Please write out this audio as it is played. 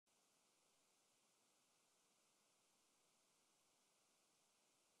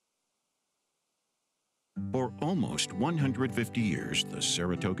For almost 150 years, the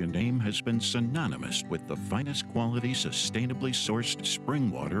Saratoga name has been synonymous with the finest quality, sustainably sourced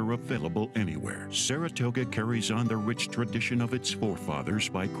spring water available anywhere. Saratoga carries on the rich tradition of its forefathers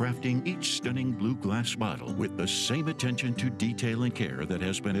by crafting each stunning blue glass bottle with the same attention to detail and care that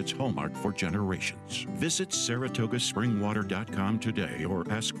has been its hallmark for generations. Visit SaratogaSpringWater.com today or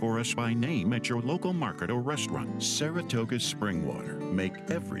ask for us by name at your local market or restaurant. Saratoga Spring Water. Make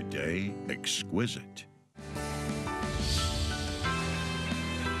every day exquisite.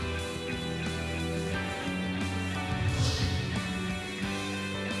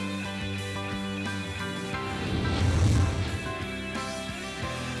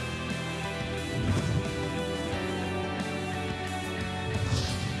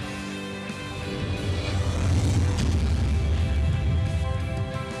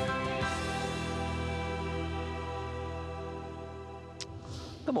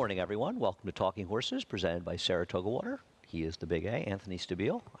 Good morning, everyone. Welcome to Talking Horses, presented by Saratoga Water. He is the Big A, Anthony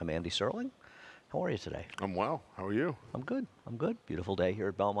Stabile. I'm Andy Serling. How are you today? I'm well. How are you? I'm good. I'm good. Beautiful day here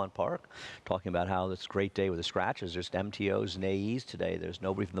at Belmont Park. Talking about how it's a great day with the scratches. There's MTOs and AEs today. There's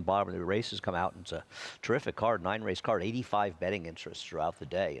nobody from the bottom of the races come out, and it's a terrific card, 9-race card, 85 betting interests throughout the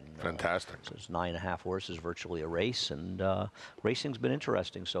day. And, fantastic. So it's 9.5 horses, virtually a race, and racing's been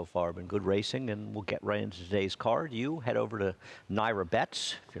interesting so far. Been good racing, and we'll get right into today's card. You head over to NYRA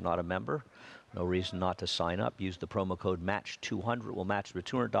Bets if you're not a member. No reason not to sign up. Use the promo code MATCH200. We'll match with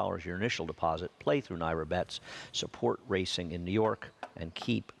 $200 your initial deposit. Play through NYRA Bets. Support racing in New York and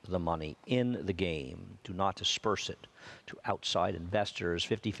keep the money in the game. Do not disperse it to outside investors.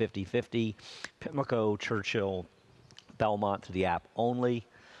 50-50-50. Pimlico, Churchill, Belmont through the app only.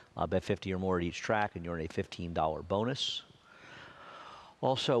 Bet 50 or more at each track and you earn a $15 bonus.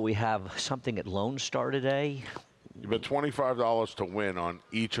 Also, we have something at Lone Star today. You bet $25 to win on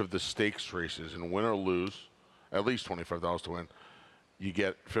each of the stakes races, and win or lose, at least $25 to win, you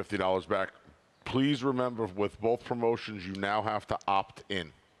get $50 back. Please remember, with both promotions, you now have to opt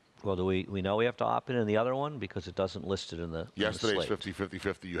in. Well, do we know we have to opt in the other one because it doesn't list it in the Yesterday's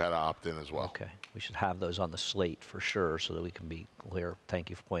 50-50-50, you had to opt in as well. Okay. We should have those on the slate for sure so that we can be clear. Thank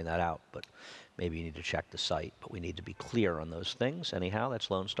you for pointing that out, but maybe you need to check the site. But we need to be clear on those things. Anyhow, that's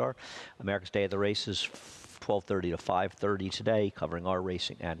Lone Star. America's Day of the Races, 12:30 to 5:30 today, covering our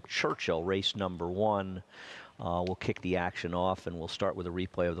racing and Churchill, race number 1. We'll kick the action off, and we'll start with a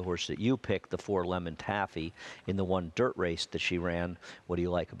replay of the horse that you picked, the 4 Lemon Taffy, in the 1 dirt race that she ran. What do you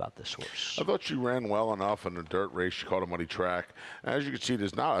like about this horse? I thought she ran well enough in the dirt race. She caught a muddy track. As you can see,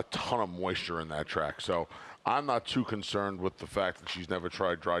 there's not a ton of moisture in that track, so I'm not too concerned with the fact that she's never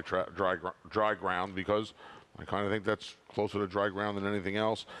tried dry ground, because I kind of think that's closer to dry ground than anything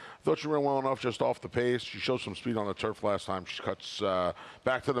else. I thought she ran well enough just off the pace. She showed some speed on the turf last time. She cuts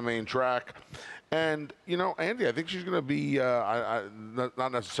back to the main track. And, you know, Andy, I think she's going to be,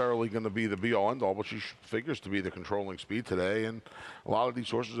 not necessarily going to be the be-all, end-all, but she figures to be the controlling speed today. And a lot of these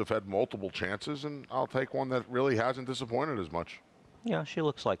horses have had multiple chances, and I'll take one that really hasn't disappointed as much. Yeah, she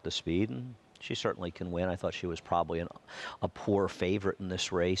looks like the speed, and she certainly can win. I thought she was probably a poor favorite in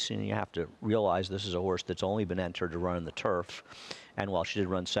this race, and you have to realize this is a horse that's only been entered to run in the turf. And while she did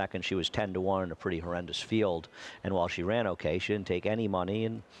run second, she was 10-1 in a pretty horrendous field. And while she ran okay, she didn't take any money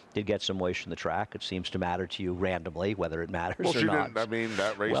and did get some moisture in the track. It seems to matter to you randomly, whether it matters or not. Well, she didn't. I mean,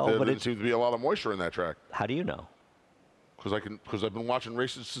 that race didn't seem to be a lot of moisture in that track. How do you know? Because I've been watching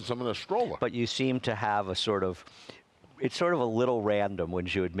races since I'm in a stroller. But you seem to have a sort of, it's sort of a little random,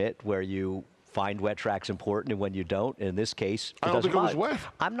 wouldn't you admit, where you find wet tracks important and when you don't. In this case, I don't think it was wet.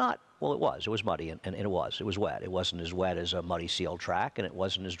 I'm not. Well, it was. It was muddy, and it was. It was wet. It wasn't as wet as a muddy sealed track, and it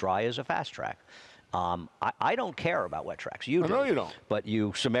wasn't as dry as a fast track. I don't care about wet tracks. You do. I know you don't. But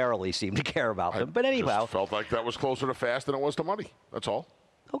you summarily seem to care about them. But anyhow. Just felt like that was closer to fast than it was to muddy. That's all.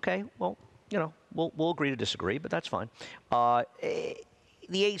 Okay. Well, you know, we'll agree to disagree, but that's fine. The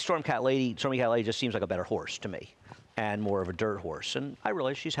 8 Stormy Cat Lady just seems like a better horse to me, and more of a dirt horse. And I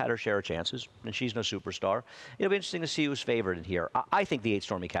realize she's had her share of chances, and she's no superstar. It'll be interesting to see who's favored in here. I think the 8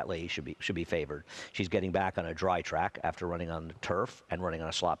 Stormy Cat Lady should be favored. She's getting back on a dry track after running on the turf and running on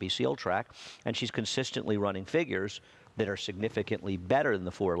a sloppy sealed track, and she's consistently running figures that are significantly better than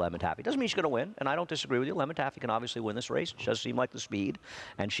the 4 Lemon Taffy. Doesn't mean she's going to win, and I don't disagree with you. Lemon Taffy can obviously win this race. She does seem like the speed,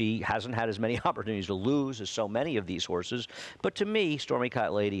 and she hasn't had as many opportunities to lose as so many of these horses. But to me, Stormy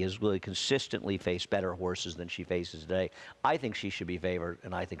Cat Lady has really consistently faced better horses than she faces today. I think she should be favored,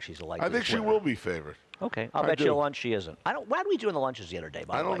 and I think she's a likely winner. I think she will be favored. Okay, I'll I bet you do. a lunch she isn't. I don't. What did we do in the lunches the other day?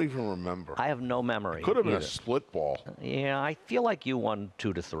 By I the don't way, even remember. I have no memory. Could have been a either. split ball. Yeah, I feel like you won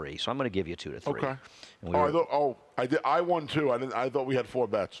 2-3, so I'm going to give you 2-3. Okay. And we Oh, were- I did. I won 2. I thought we had 4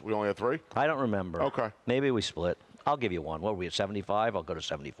 bets. We only had 3. I don't remember. Okay. Maybe we split. I'll give you one. What were we at 75? I'll go to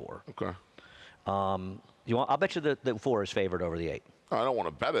 74. Okay. You want? I'll bet you the 4 is favored over the 8. I don't want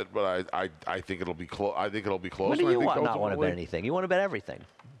to bet it, but I think it'll be close. I think it'll be close. When do and I you think not want to bet ultimately- anything? You want to bet everything.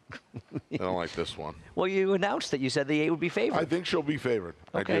 I don't like this one. Well, you announced that you said the 8 would be favored. I think she'll be favored.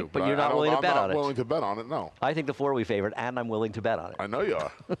 Okay, I do. but you're not willing to bet on it. I'm not willing to bet on it, no. I think the 4 will be favored, and I'm willing to bet on it. I know you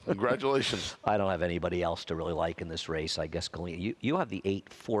are. Congratulations. I don't have anybody else to really like in this race. I guess Galena. You have the 8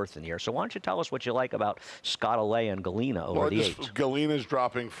 fourth in here. So why don't you tell us what you like about Scottalea and Galena over the 8? Galena's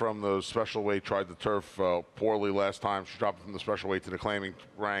dropping from the special weight, tried the turf poorly last time. She's dropping from the special weight to the claiming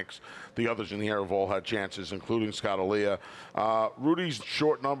ranks. The others in here have all had chances, including Scottalea. Rudy's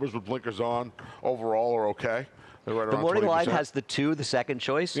short numbers with blinkers on overall are okay. They're right The around morning 20%. line has the 2, the second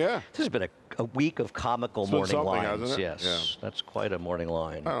choice. Yeah. This has been a week of comical It's been morning something, lines. hasn't it? Yes, Yeah. that's quite a morning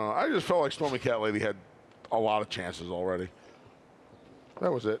line. I don't know. I just felt like Stormy Cat Lady had a lot of chances already.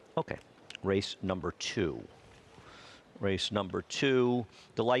 That was it. Okay, race number 2. Race number 2,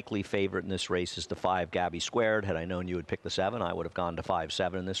 the likely favorite in this race is the 5, Gabby Squared. Had I known you would pick the 7, I would have gone to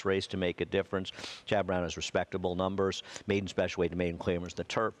 5-7 in this race to make a difference. Chad Brown has respectable numbers. Maiden special weight to maiden claimers the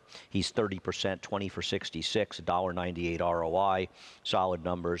turf. He's 30%, 20 for 66, $1.98 ROI. Solid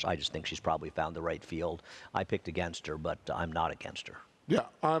numbers. I just think she's probably found the right field. I picked against her, but I'm not against her. Yeah,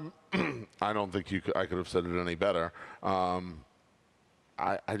 I don't think I could have said it any better.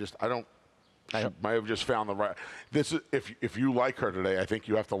 I don't. She might have just found the right. This is if you like her today, I think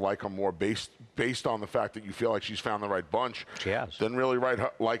you have to like her more based on the fact that you feel like she's found the right bunch. She has. Than really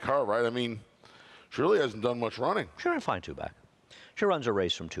like her, right? I mean, she really hasn't done much running. She ran fine 2-back. She runs a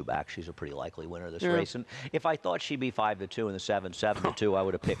race from 2-back. She's a pretty likely winner of this race. And if I thought she'd be 5-2 and the 7, 7-2, I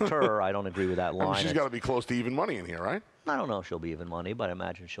would have picked her. I don't agree with that line. I mean, she's got to be close to even money in here, right? I don't know if she'll be even money, but I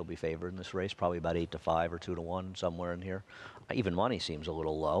imagine she'll be favored in this race, probably about 8-5 or 2-1, somewhere in here. Even money seems a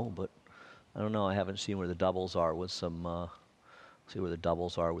little low, but I don't know. I haven't seen where the doubles are with some. See where the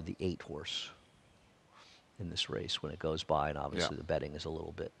doubles are with the 8 horse in this race when it goes by, and obviously the betting is a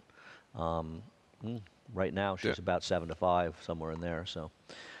little bit. Right now, she's about 7-5, somewhere in there. So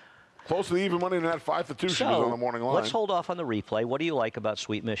close to the even money in that 5-2. She was on the morning line. Let's hold off on the replay. What do you like about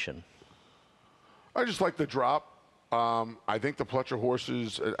Sweet Mission? I just like the drop. I think the Pletcher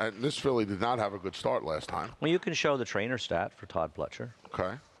horses, and this filly did not have a good start last time. Well, you can show the trainer stat for Todd Pletcher.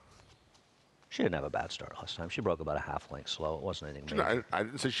 Okay. She didn't have a bad start last time. She broke about a half length slow. It wasn't anything major. I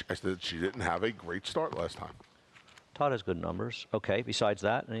didn't say I said she didn't have a great start last time. Todd has good numbers. Okay, besides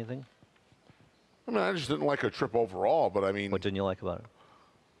that, anything? I mean, I just didn't like her trip overall, but I mean, What didn't you like about it?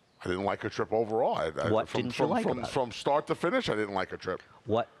 I didn't like her trip overall. What didn't you like about it? From start to finish, I didn't like her trip.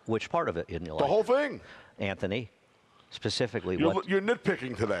 Which part of it didn't you like? The whole thing. Anthony, specifically You're what?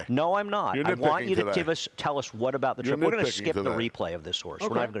 nitpicking today. No, I'm not. You're I want nitpicking you to today. tell us what about the You're trip. We're going to nitpicking skip the today. replay of this horse. Okay.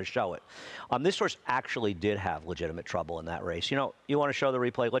 We're not even going to show it. This horse actually did have legitimate trouble in that race. You know, you want to show the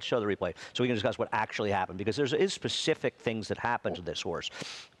replay? Let's show the replay so we can discuss what actually happened, because there is specific things that happened to this horse.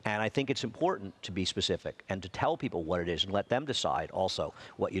 And I think it's important to be specific and to tell people what it is and let them decide also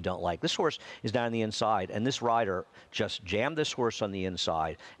what you don't like. This horse is down the inside, and this rider just jammed this horse on the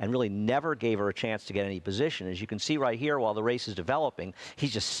inside and really never gave her a chance to get any position. As you can see right here, while the race is developing,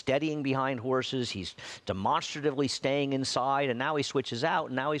 he's just steadying behind horses. He's demonstratively staying inside, and now he switches out,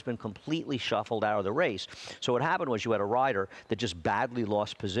 and now he's been completely shuffled out of the race. So what happened was you had a rider that just badly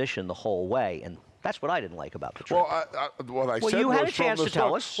lost position the whole way, and that's what I didn't like about the trip. Well, what I said you had was a chance from the to tell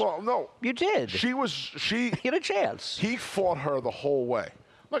start- us. Well, no. You did. She You had a chance. He fought her the whole way.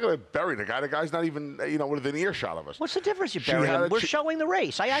 I'm not going to bury the guy. The guy's not even, within earshot of us. What's the difference? You She bury had him. a- We're she- showing the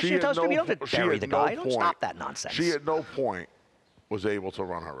race. I asked She you to at tell us, you no don't have po- to she bury at the no guy. Don't point- stop that nonsense. She at no point was able to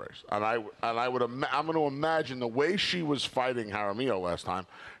run her race. And I'm going to imagine the way she was fighting Jaramillo last time,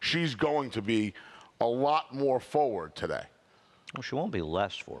 she's going to be a lot more forward today. Well, she won't be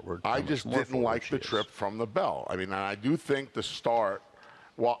less forward. I How much just more didn't forward like she the is. trip from the bell. I mean, and I do think the start,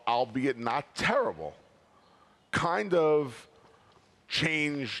 while albeit not terrible, kind of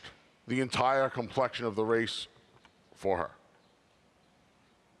changed the entire complexion of the race for her.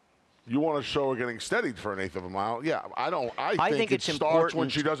 You want to show her getting steadied for an eighth of a mile? Yeah, I think it it's starts important when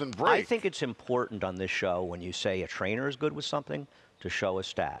she doesn't break. I think it's important on this show when you say a trainer is good with something to show a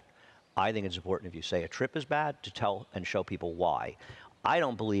stat. I think it's important if you say a trip is bad to tell and show people why. I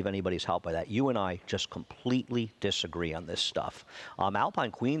don't believe anybody's helped by that. You and I just completely disagree on this stuff. Alpine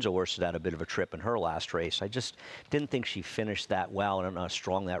Queen's a horse that had a bit of a trip in her last race. I just didn't think she finished that well. I don't know how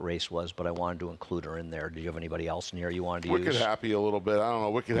strong that race was, but I wanted to include her in there. Do you have anybody else in here you wanted to use? Wicked Happy a little bit. I don't know.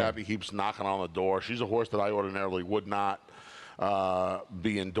 Wicked Happy keeps knocking on the door. She's a horse that I ordinarily would not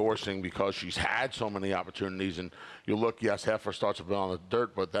be endorsing because she's had so many opportunities. And you look, yes, half her starts have been on the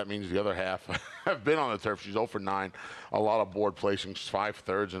dirt, but that means the other half have been on the turf. She's 0 for 9, a lot of board placings,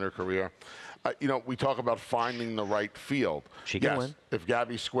 5/3 in her career. You know, we talk about finding the right field. She can win. If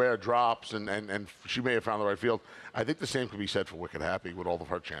Gabby Square drops and she may have found the right field, I think the same could be said for Wicked Happy with all of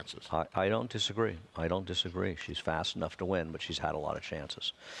her chances. I don't disagree. I don't disagree. She's fast enough to win, but she's had a lot of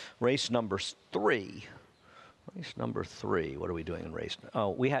chances. Race number 3. Race number 3. What are we doing in race?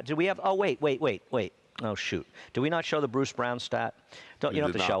 Oh, did we have? Oh, wait. Oh, shoot. Did we not show the Bruce Brown stat? You don't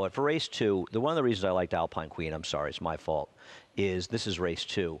have to show it. For race 2, one of the reasons I liked Alpine Queen, I'm sorry, it's my fault, is this is race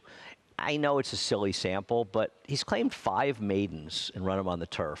 2. I know it's a silly sample, but he's claimed 5 maidens and run them on the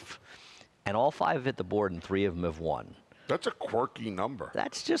turf. And all 5 have hit the board and 3 of them have won. That's a quirky number.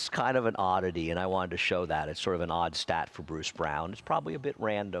 That's just kind of an oddity, and I wanted to show that. It's sort of an odd stat for Bruce Brown. It's probably a bit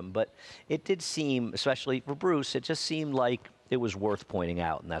random, but it did seem, especially for Bruce, it just seemed like it was worth pointing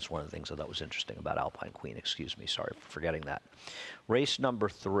out, and that's one of the things I thought was interesting about Alpine Queen. Excuse me, sorry for forgetting that. Race number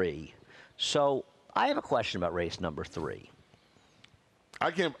 3. So I have a question about race number 3.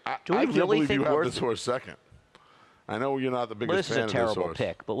 I can't really believe think you have worth this horse second. I know you're not the biggest fan of this horse. This is a terrible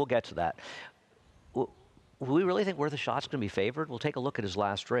pick, but we'll get to that. Do we really think Worth a Shot's going to be favored? We'll take a look at his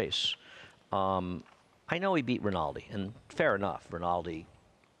last race. I know he beat Rinaldi, and fair enough. Rinaldi,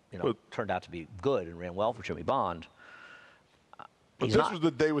 turned out to be good and ran well for Jimmy Bond. But this was the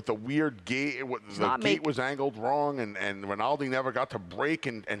day with the weird gate. The gate was angled wrong, and Rinaldi never got to break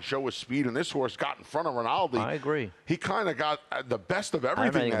and show his speed. And this horse got in front of Rinaldi. I agree. He kind of got the best of everything I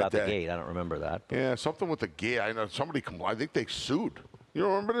don't know anything that about day. the gate. I don't remember that. Yeah, something with the gate. I know somebody. I think they sued. You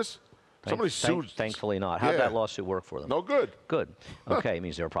remember this? Somebody sued. Thankfully not. How did that lawsuit work for them? No good. Good. Okay, it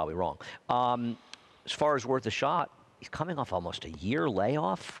means they were probably wrong. As far as Worth a Shot, he's coming off almost a year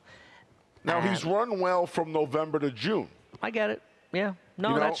layoff. Now, he's run well from November to June. I get it. Yeah.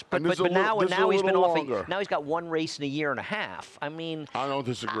 No, but now he's been off. Longer. Now he's got 1 race in a year and a half. I mean, I don't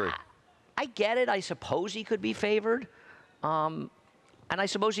disagree. I get it. I suppose he could be favored. And I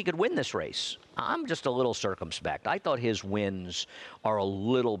suppose he could win this race. I'm just a little circumspect. I thought his wins are a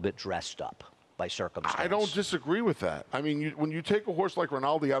little bit dressed up by circumstance. I don't disagree with that. I mean, when you take a horse like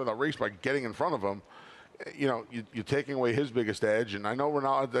Rinaldi out of the race by getting in front of him, you're taking away his biggest edge. And I know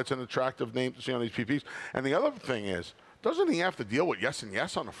Rinaldi, that's an attractive name to see on these PPs. And the other thing is, doesn't he have to deal with Yes and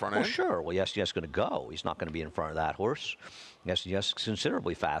Yes on the front end? Well, sure. Well, Yes going to go. He's not going to be in front of that horse. Yes is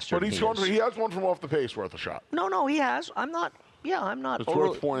considerably faster. But he has one from off the pace Worth a Shot. No, he has. I'm not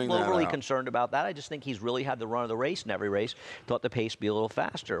overly concerned about that. I just think he's really had the run of the race in every race. Thought the pace would be a little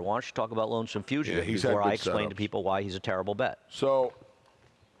faster. Why don't you talk about Lonesome Fugitive before I explain to people why he's a terrible bet? So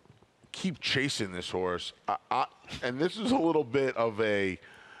keep chasing this horse. And this is a little bit of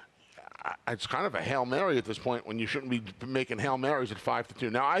it's kind of a Hail Mary at this point when you shouldn't be making Hail Marys at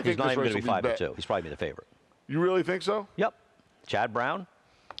 5-2. Now, I think he's not even going to be 5-2. He's probably the favorite. You really think so? Yep. Chad Brown,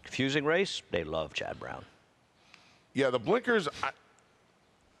 confusing race. They love Chad Brown. Yeah, the blinkers,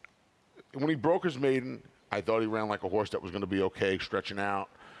 when he broke his maiden, I thought he ran like a horse that was going to be okay, stretching out,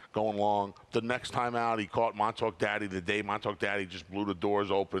 going long. The next time out, he caught Montauk Daddy the day Montauk Daddy just blew the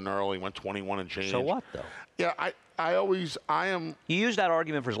doors open early, went 21 and change. So what, though? Yeah, I am. You used that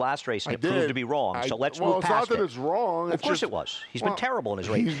argument for his last race, and it proved to be wrong. So let's move past it. Well, it's not that it's wrong. Of course it was. He's been terrible in his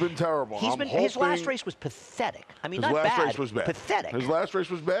race. He's been terrible. His last race was pathetic. I mean, not bad. His last race was bad. Pathetic. His last race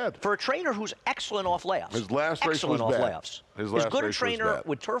was bad. For a trainer who's excellent off layoffs. His last race was bad. Layoffs. As good a trainer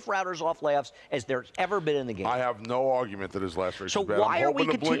with turf routers off layoffs as there's ever been in the game. I have no argument that his last race was bad. So why are we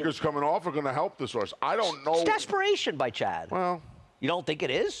the blinkers coming off are going to help this horse? I don't know. It's desperation by Chad. Well, you don't think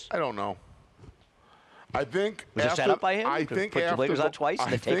it is? I don't know. I think was it set up by him? I think put the blinkers on twice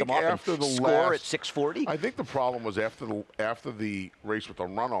and then take them off and score at 640. I think the problem was after the race with the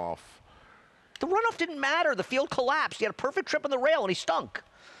runoff. The runoff didn't matter. The field collapsed. He had a perfect trip on the rail and he stunk.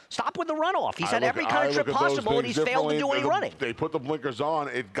 Stop with the runoff. He's had every kind of trip possible and he's failed to do any running. They put the blinkers on.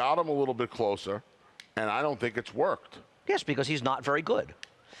 It got him a little bit closer, and I don't think it's worked. Yes, because he's not very good.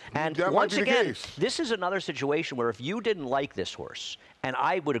 And once again, this is another situation where if you didn't like this horse, and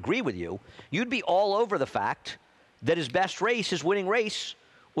I would agree with you, you'd be all over the fact that his best race, his winning race,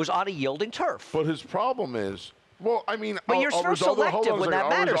 was on a yielding turf. But his problem is, Well, I mean, But you're so selective when that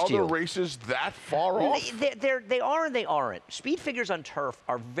matters to you. Are other races that far off? They are and they aren't. Speed figures on turf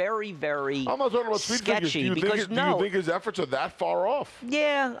are very, very I'm not talking about speed figures. sketchy Do you think his efforts are that far off?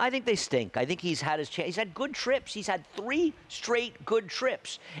 Yeah, I think they stink. I think he's had his chance. He's had good trips. He's had 3 straight good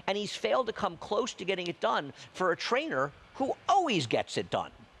trips, and he's failed to come close to getting it done for a trainer who always gets it done.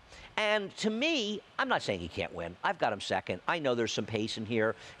 And to me, I'm not saying he can't win. I've got him second. I know there's some pace in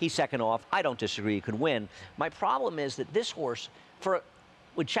here. He's second off. I don't disagree he could win. My problem is that this horse,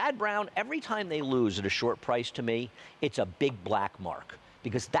 with Chad Brown, every time they lose at a short price to me, it's a big black mark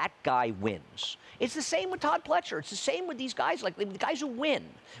because that guy wins. It's the same with Todd Pletcher. It's the same with these guys, like the guys who win.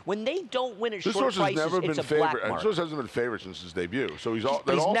 When they don't win at short prices, it's a black mark. This horse hasn't been favored since his debut. So he's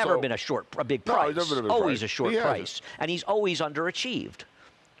never been a big price. No, he's never been a big always price. a short price. And he's always underachieved.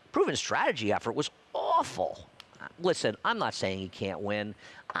 Proven strategy effort was awful. Listen, I'm not saying he can't win.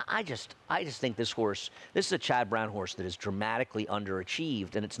 I just think this is a Chad Brown horse that is dramatically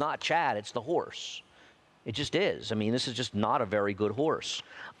underachieved, and it's not Chad, it's the horse. It just is. I mean, this is just not a very good horse.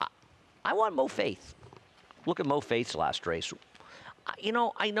 I want Mo Faith. Look at Mo Faith's last race. You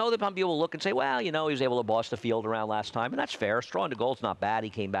know, I know that some people will look and say, well, you know, he was able to boss the field around last time, and that's fair. Straw to Gold's not bad. He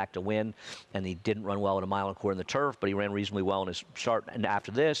came back to win, and he didn't run well at a mile and a quarter in the turf, but he ran reasonably well in his start. And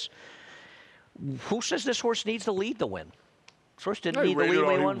after this, who says this horse needs to lead the win? This horse didn't need the lead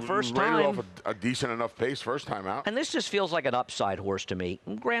when he won first time. He ran off a decent enough pace first time out. And this just feels like an upside horse to me.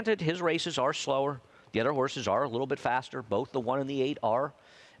 And granted, his races are slower. The other horses are a little bit faster. Both the 1 and the 8 are.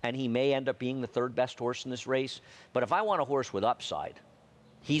 And he may end up being the 3rd best horse in this race. But if I want a horse with upside,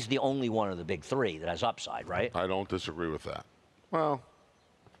 he's the only one of the big 3 that has upside, right? I don't disagree with that. Well,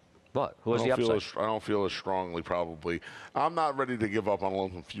 what? Who has the upside? I don't feel as strongly, probably. I'm not ready to give up on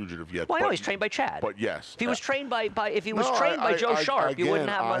Lonesome Fugitive yet. Well, I know he's trained by Chad. But yes. If he was trained by Joe Sharp, you wouldn't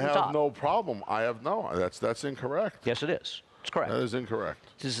have him on the top. I have no problem. That's incorrect. Yes, it is. It's correct. That is incorrect.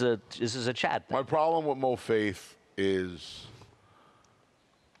 This is a Chad thing. My problem with Mo Faith is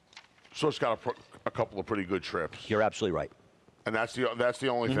Source got a couple of pretty good trips. You're absolutely right. And that's the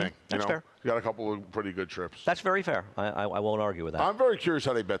only thing. That's fair. He got a couple of pretty good trips. That's very fair. I won't argue with that. I'm very curious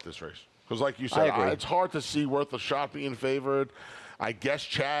how they bet this race. Because like you said, it's hard to see Worth a Shot being favored. I guess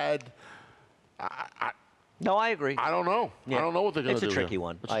Chad. No, I agree. I don't know. Yeah. I don't know what they're going to do. It's a tricky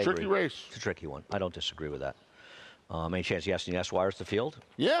one. It's a tricky race. It's a tricky one. I don't disagree with that. Any chance yes and yes wires the field?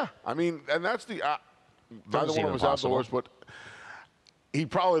 Yeah. I mean, and that's the neither one of us outdoors, but he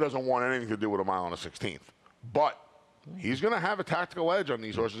probably doesn't want anything to do with a mile and a 16th. But he's going to have a tactical edge on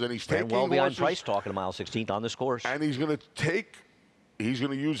these horses, and he's taking well beyond horses, price talking a mile 16th on this course. And he's going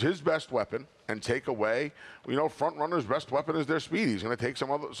to use his best weapon and take away. Front runners' best weapon is their speed. He's going to take some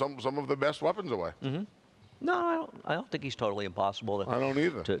of the best weapons away. Mm-hmm. No, I don't think he's totally impossible. I don't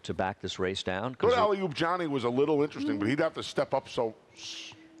either. To back this race down. Good Alley-Oop Johnny was a little interesting, but he'd have to step up so.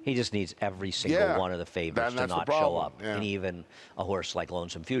 He just needs every single one of the favorites to not show up. Yeah. And even a horse like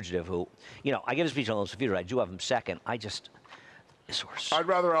Lonesome Fugitive, who, I give a speech on Lonesome Fugitive. I do have him second. This horse. I'd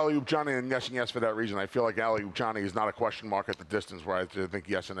rather Alley-Oop Johnny than Yes and Yes for that reason. I feel like Alley-Oop Johnny is not a question mark at the distance, where I think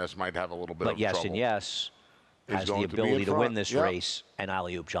Yes and Yes might have a little bit of trouble. But Yes and Yes has the ability to win this race, and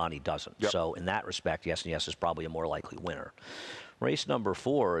Alley-Oop Johnny doesn't. Yep. So in that respect, Yes and Yes is probably a more likely winner. Race number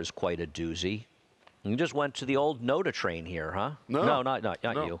 4 is quite a doozy. You just went to the old Noda train here, huh? No, not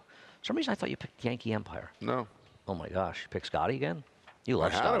you. For some reason, I thought you picked Yankee Empire. No. Oh, my gosh. You picked Scotty again? You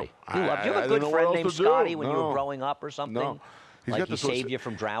love Scotty. You have a good friend named Scotty when you were growing up or something? No. Like he saved you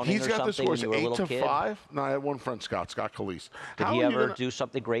from drowning or something when you were a little kid? 8-5? No, I had one friend, Scott Calise. Did he ever do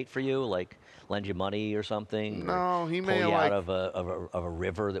something great for you, like lend you money or something? No, he may pull you have out of a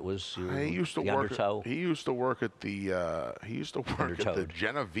river that was he used to undertow? He used to work at the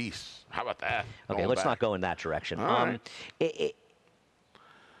Genovese. How about that? Okay, let's not go in that direction. All right. You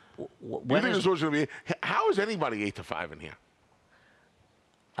think this was going to be? How is anybody 8-5 in here?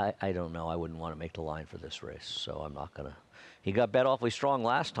 I don't know. I wouldn't want to make the line for this race, so I'm not going to. He got bet awfully strong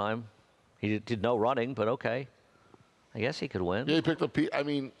last time. He did no running, but okay. I guess he could win. Yeah, he picked up.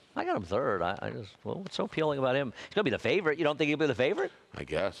 I got him third. What's so appealing about him? He's going to be the favorite. You don't think he'll be the favorite? I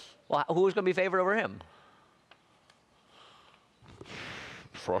guess. Well, who's going to be favorite over him?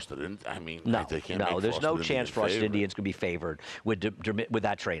 Frosted Indians. There's no chance Frosted Indians could be favored with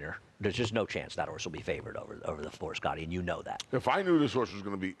that trainer. There's just no chance that horse will be favored over the Force Scotty, and you know that. If I knew this horse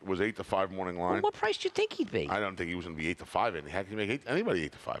was 8-5 morning line. Well, what price do you think he'd be? I don't think he was going to be 8-5. And how can you make anybody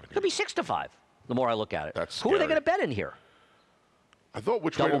 8-5? It could be 6-5. The more I look at it, that's who are they going to bet in here? I thought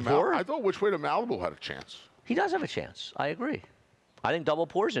Which Way to Malibu had a chance. He does have a chance. I agree. I think Double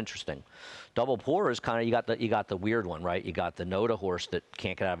Pour is interesting. Double Pour is kind of you got the weird one, right? You got the Noda horse that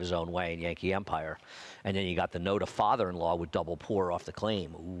can't get out of his own way in Yankee Empire, and then you got the Noda father-in-law with Double Pour off the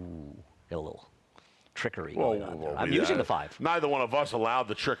claim. Ooh, get a little trickery going on there. I'm using the 5. Neither one of us allowed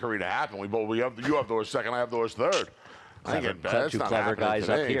the trickery to happen. You have the horse second, I have the horse third. Two clever guys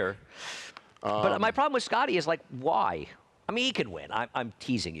today. up here. But my problem with Scotty is, like, why? I mean, he can win. I'm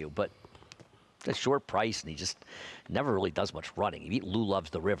teasing you, but a short price, and he just never really does much running. He beat Lou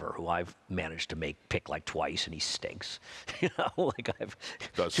Loves the River, who I've managed to pick like twice, and he stinks. You know, like I've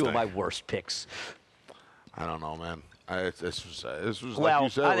two of my worst picks. I don't know, man. This was Well, like you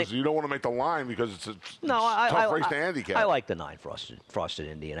said. You don't want to make the line because it's a tough race to handicap. I like the 9 Frosted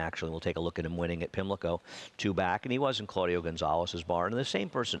Indian. Actually, we'll take a look at him winning at Pimlico, 2 back, and he was in Claudio Gonzalez's barn. And the same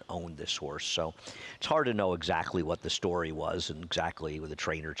person owned this horse, so it's hard to know exactly what the story was and exactly with the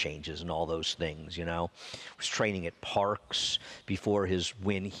trainer changes and all those things. You know, he was training at Parks before his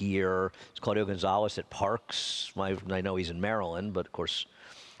win here. It's Claudio Gonzalez at Parks. I know he's in Maryland, but of course,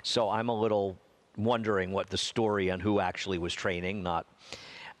 so I'm a little wondering what the story on who actually was training, not,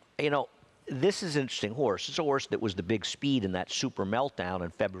 you know, this is an interesting horse. It's a horse that was the big speed in that Super Meltdown on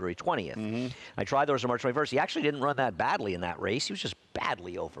February 20th. Mm-hmm. I tried those on March 21st. He actually didn't run that badly in that race. He was just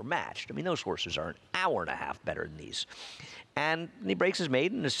badly overmatched. I mean, those horses are an hour and a half better than these. And he breaks his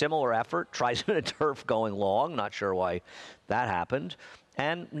maiden in a similar effort, tries him in a turf going long. Not sure why that happened.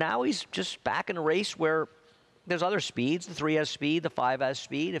 And now he's just back in a race where there's other speeds. The 3 has speed. The 5 has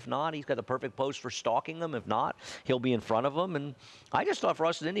speed. If not, he's got the perfect post for stalking them. If not, he'll be in front of them. And I just thought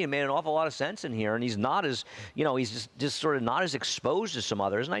Frosted Indian made an awful lot of sense in here. And he's not as, you know, he's just sort of not as exposed as some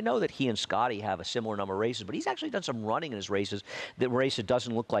others. And I know that he and Scotty have a similar number of races, but he's actually done some running in his races. The race that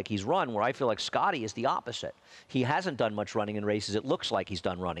doesn't look like he's run, where I feel like Scotty is the opposite. He hasn't done much running in races. It looks like he's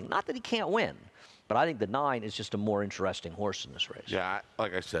done running. Not that he can't win. But I think the 9 is just a more interesting horse in this race. Yeah,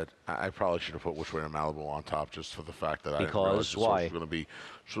 like I said, I probably should have put Which Way to Malibu on top just for the fact that because why? Going to be.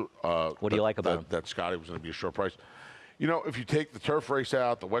 What do you like about him? That Scotty was going to be a short price. You know, if you take the turf race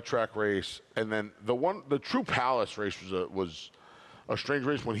out, the wet track race, and then the True Palace race was a strange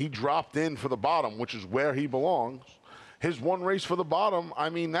race when he dropped in for the bottom, which is where he belongs. His one race for the bottom, I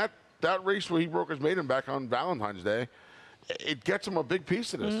mean, that race where he broke his maiden back on Valentine's Day, it gets him a big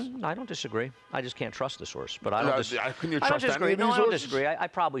piece of this. I don't disagree. I just can't trust this horse. But I don't disagree. Can you trust any of these I don't horses? disagree. I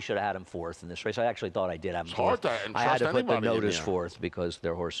probably should have had him 4th in this race. I actually thought I did have him 4th. Hard to I had to put the anybody in notice here. 4th because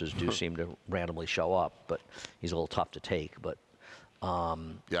their horses do seem to randomly show up. But he's a little tough to take. But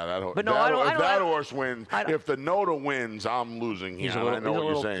yeah, that horse. But no, If that horse wins, if the Noda wins, I'm losing here. He's a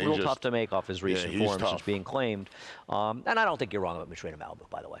little He's tough to make off his recent he's form tough. since being claimed. And I don't think you're wrong about Mitrina Malibu,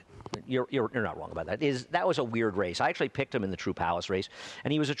 by the way. You're not wrong about that. That was a weird race. I actually picked him in the True Palace race,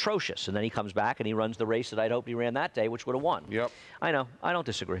 and he was atrocious. And then he comes back and he runs the race that I'd hoped he ran that day, which would have won. Yep. I know. I don't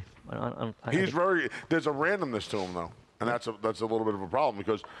disagree. There's a randomness to him, though. And that's a little bit of a problem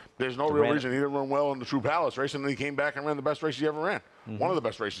because there's no real reason he didn't run well in the True Palace race, and then he came back and ran the best race he ever ran. Mm-hmm. One of the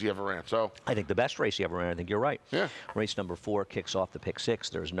best races he ever ran. So I think the best race he ever ran. I think you're right. Yeah. Race number 4 kicks off the pick 6.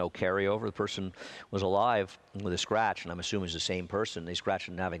 There's no carryover. The person was alive with a scratch, and I'm assuming it's the same person. They scratched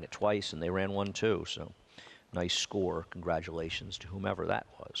him having it twice, and they ran 1-2. So nice score. Congratulations to whomever that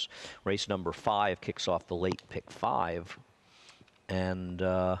was. Race number 5 kicks off the late pick 5. And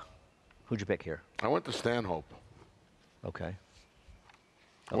who'd you pick here? I went to Stanhope. Okay.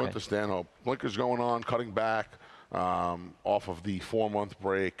 I went to Stanhope. Blinkers going on, cutting back off of the 4-month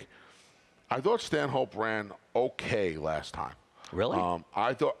break. I thought Stanhope ran okay last time. Really?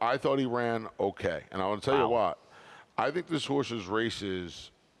 I thought he ran okay. And I want to tell you what, I think this horse's races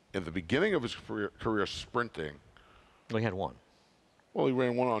in the beginning of his career sprinting. Well, he had one. Well, he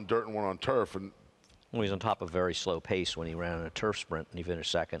ran one on dirt and one on turf, and Well, he's on top of a very slow pace when he ran in a turf sprint, and he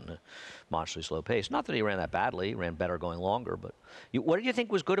finished second in a monstrously slow pace. Not that he ran that badly. He ran better going longer. But what did you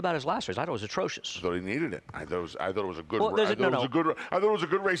think was good about his last race? I thought it was atrocious. I thought he needed it. I thought it was a good. Well, I thought it was a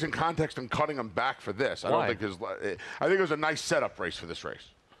good race in context and cutting him back for this. Why? I think it was a nice setup race for this race.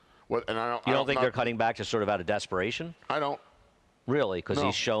 You don't think they're cutting back just sort of out of desperation? I don't. Really? Because No.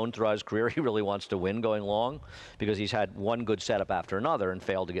 he's shown throughout his career he really wants to win going long, because he's had one good setup after another and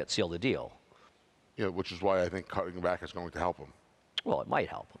failed to seal the deal. Yeah, which is why I think cutting back is going to help him. Well, it might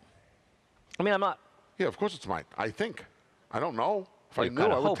help him. I mean, I'm not. Yeah, of course it's might. I think. I don't know. If I You're knew,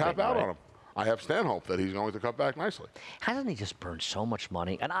 kinda I would tap hoping, out right? on him. I have Stanhope that he's going to cut back nicely. Hasn't he just burned so much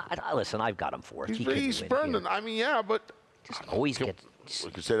money? And I listen, I've got him for it. He's burned it. I mean, yeah, but Just always gets.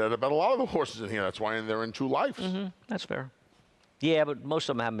 we could say that about a lot of the horses in here. That's why they're in two lives. That's fair. Yeah, but most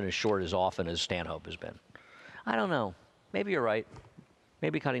of them haven't been as short as often as Stanhope has been. I don't know. Maybe you're right.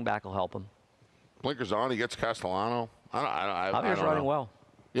 Maybe cutting back will help him. Blinkers on. He gets Castellano. I Javier's don't running know. well.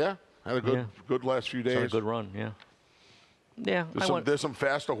 Yeah, had a good last few He's had a days. good run, yeah. Yeah, There's some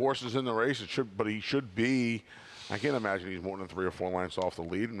faster horses in the race. But he should be. I can't imagine he's more than 3 or 4 lengths off the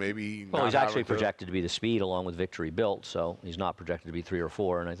lead, and maybe. well, not he's actually having to- projected to be the speed along with Victory Built, so he's not projected to be 3 or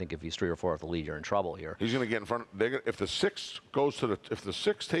 4. And I think if he's 3 or 4 off the lead, you're in trouble here. He's going to get in front. If the 6 goes to the, if the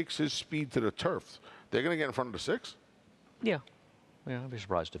 6 takes his speed to the turf, they're going to get in front of the 6. Yeah. Yeah, I'd be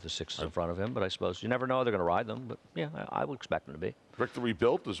surprised if the 6 is in front of him, but I suppose you never know. They're going to ride them, but yeah, I would expect them to be. Victory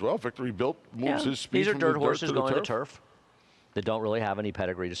Built as well. Victory Built moves his speed. These are from dirt the horses to the going turf. to turf that don't really have any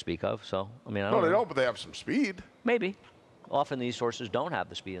pedigree to speak of. So, I mean, I No, don't they know. don't, but they have some speed. Maybe. Often these horses don't have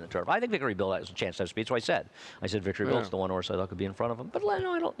the speed in the turf. I think Victory Built has a chance to have speed. So I said Victory Built's the one horse I thought could be in front of him. But no,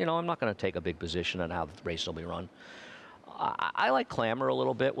 I don't. You know, I'm not going to take a big position on how the race will be run. I like Clamor a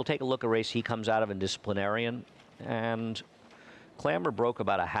little bit. We'll take a look at a race he comes out of in Disciplinarian, and Clamor broke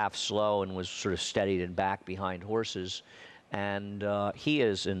about a half slow and was sort of steadied and back behind horses, and he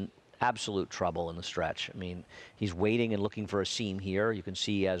is in absolute trouble in the stretch. I mean, he's waiting and looking for a seam here. You can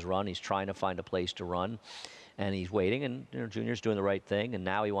see he has run. He's trying to find a place to run. And he's waiting, and Junior's doing the right thing, and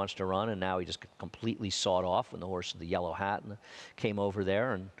now he wants to run, and now he just completely sawed off when the horse with the yellow hat came over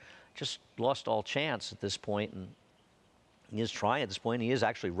there and just lost all chance at this point. And he is trying at this point. He is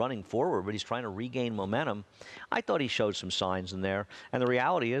actually running forward, but he's trying to regain momentum. I thought he showed some signs in there, and the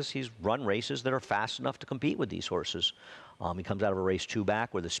reality is he's run races that are fast enough to compete with these horses. He comes out of a race 2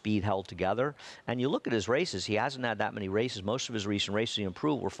 back where the speed held together. And you look at his races, he hasn't had that many races. Most of his recent races he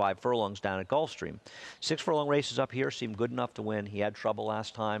improved were 5 furlongs down at Gulfstream. 6 furlong races up here seemed good enough to win. He had trouble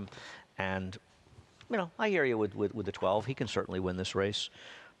last time. And, you know, I hear you with the 12. He can certainly win this race.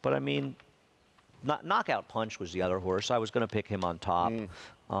 But, I mean, Knockout Punch was the other horse. I was going to pick him on top.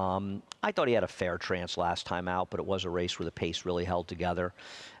 I thought he had a fair chance last time out, but it was a race where the pace really held together.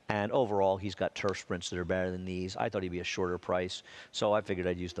 And overall, he's got turf sprints that are better than these. I thought he'd be a shorter price, so I figured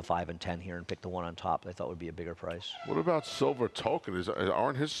I'd use the 5 and 10 here and pick the one on top that I thought would be a bigger price. What about Silver Token?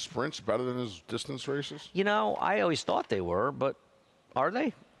 Aren't his sprints better than his distance races? You know, I always thought they were, but are they?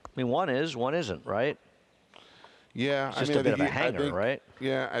 I mean, one is, one isn't, right? Yeah, It's just a bit of a hanger, right?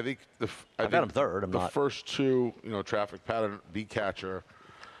 Yeah, I think I got him third. The first 2, Traffic Pattern, B-Catcher,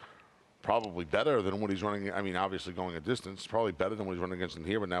 probably better than what he's running. I mean, obviously going a distance, probably better than what he's running against in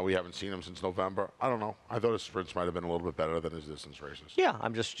here, but now we haven't seen him since November. I don't know. I thought his sprints might have been a little bit better than his distance races. Yeah, I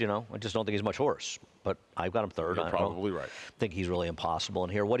just don't think he's much horse, but I've got him third. You're probably right. I think he's really impossible in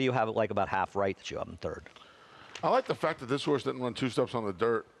here. What do you have it like about half right that you have him third? I like the fact that this horse didn't run 2 steps on the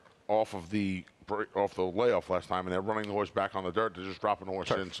dirt off the layoff last time, and they're running the horse back on the dirt. They're just dropping the horse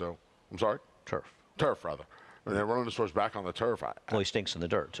in. So I'm sorry, turf rather. And they're running this horse back on the turf. Well, he stinks in the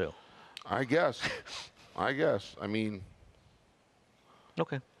dirt too. I guess. I mean,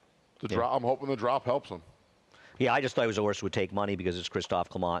 okay. Drop. I'm hoping the drop helps him. Yeah, I just thought he was a horse who would take money because it's Christophe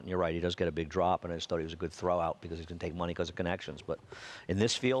Clement, and you're right, he does get a big drop, and I just thought he was a good throw out because he's going to take money because of connections. But in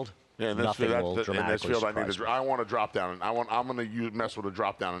this field, nothing will dramatically surprise me. I want to drop down, and I'm going to mess with a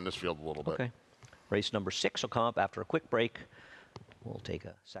drop down in this field a little bit. Okay. Race number 6 will come up after a quick break. We'll take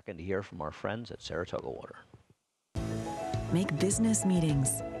a second to hear from our friends at Saratoga Water. Make business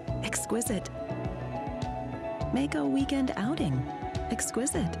meetings exquisite. Make a weekend outing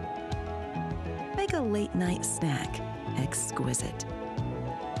exquisite. Make a late night snack exquisite.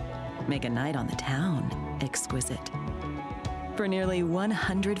 Make a night on the town exquisite. For nearly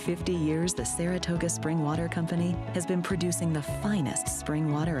 150 years, the Saratoga Spring Water Company has been producing the finest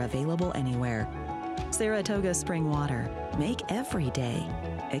spring water available anywhere. Saratoga Spring Water. Make every day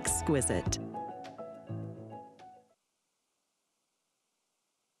exquisite.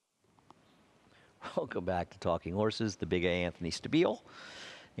 Welcome back to Talking Horses, the Big A Anthony Stabile.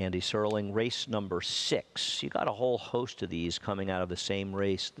 Andy Serling, race number 6. You got a whole host of these coming out of the same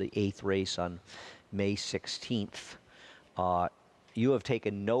race, the 8th race on May 16th. You have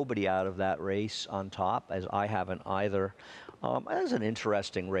taken nobody out of that race on top, as I haven't either. That is an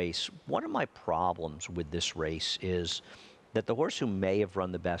interesting race. One of my problems with this race is that the horse who may have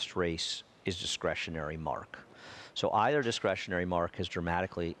run the best race is Discretionary Mark. So either Discretionary Mark has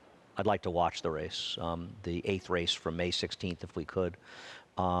dramatically, I'd like to watch the race, the 8th race from May 16th if we could.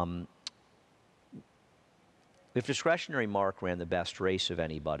 If Discretionary Mark ran the best race of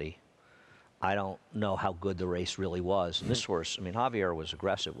anybody, I don't know how good the race really was. And this horse, I mean, Javier was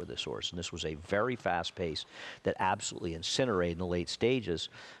aggressive with this horse, and this was a very fast pace that absolutely incinerated in the late stages.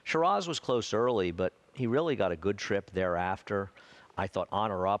 Shiraz was close early, but he really got a good trip thereafter. I thought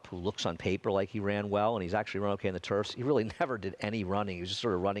Honor Up, who looks on paper like he ran well, and he's actually run okay in the turfs, he really never did any running. He was just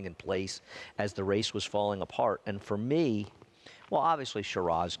sort of running in place as the race was falling apart. And for me, Well, obviously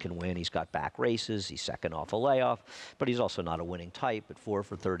Shiraz can win. He's got back races. He's second off a layoff, but he's also not a winning type at 4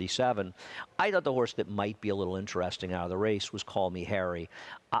 for 37. I thought the horse that might be a little interesting out of the race was Call Me Harry.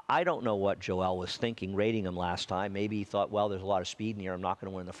 I don't know what Joel was thinking rating him last time. Maybe he thought, well, there's a lot of speed in here. I'm not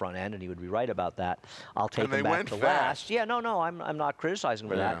going to win the front end, and he would be right about that. I'll take him back to last. Yeah, no, I'm not criticizing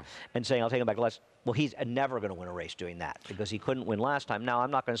for that and saying I'll take him back to last. Well, he's never going to win a race doing that because he couldn't win last time. Now, I'm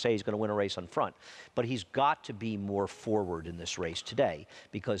not going to say he's going to win a race on front, but he's got to be more forward in this race today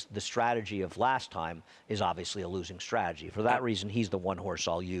because the strategy of last time is obviously a losing strategy. For that reason, he's the one horse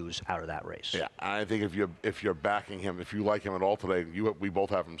I'll use out of that race. Yeah, I think if you're backing him, if you like him at all today, we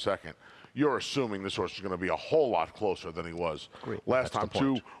both have him second. You're assuming this horse is going to be a whole lot closer than he was last time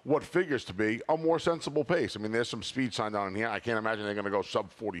to what figures to be a more sensible pace. I mean, there's some speed sign down in here. I can't imagine they're going to go sub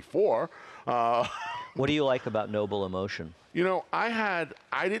 44. What do you like about Noble Emotion? You know, I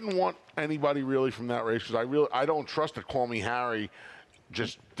didn't want anybody really from that race because I don't trust that Call Me Harry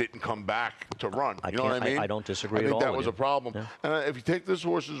just didn't come back to run. You know what I mean? I don't disagree at all. I think that was a problem. Yeah. And if you take this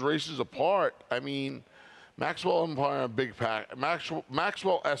horse's races apart, I mean, Maxwell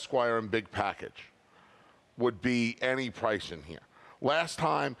Esquire and Big Package would be any price in here. Last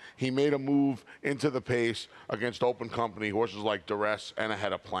time, he made a move into the pace against Open Company, horses like Duress and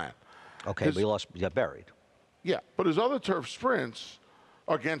Ahead of Plan. Okay, but he got buried. Yeah, but his other turf sprints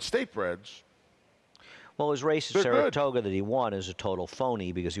against Statebreds. Well, his race at Saratoga that he won is a total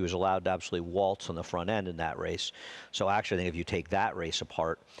phony because he was allowed to absolutely waltz on the front end in that race. So actually, I think if you take that race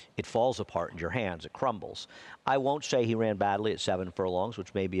apart, it falls apart in your hands. It crumbles. I won't say he ran badly at 7 furlongs,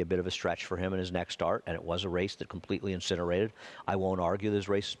 which may be a bit of a stretch for him in his next start, and it was a race that completely incinerated. I won't argue this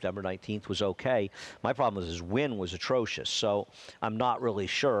race September 19th was okay. My problem is his win was atrocious, so I'm not really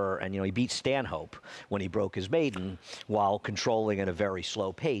sure. And, he beat Stanhope when he broke his maiden while controlling at a very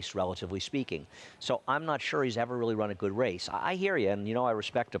slow pace, relatively speaking. So I'm not sure he's ever really run a good race. I hear you, and, I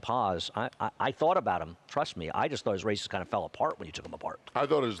respect Paz. I thought about him. Trust me. I just thought his races kind of fell apart when you took him apart. I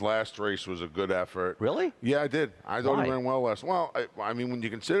thought his last race was a good effort. Really? Yeah, I did. I thought he ran well last. Well, I mean, when you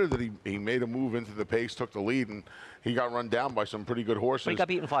consider that he made a move into the pace, took the lead, and he got run down by some pretty good horses. But he got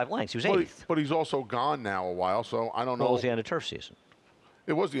beaten 5 lengths. He was 8th. But he's also gone now a while, so I don't know. Well, it was the end of turf season.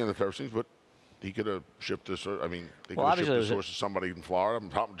 It was the end of turf season, but he could have shipped this. I mean, they could have shipped this horse to somebody in Florida.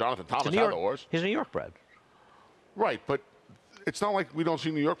 Jonathan Thomas had the horse. He's a New York bred. Right, but it's not like we don't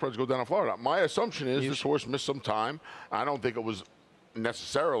see New York breds go down to Florida. My assumption is this horse missed some time. I don't think it was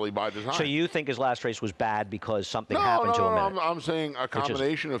necessarily by design. So you think his last race was bad because something happened to him? No, I'm saying a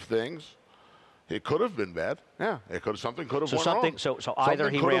combination of things. It could have been bad. Yeah, something could have went wrong. So either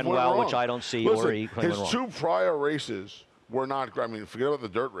he ran well, which I don't see, or he went wrong. His 2 prior races were not. I mean, forget about the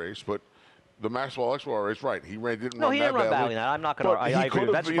dirt race, but the Maxwell Esquire race, right? He didn't run that badly. No, he didn't run badly. I'm not going to. I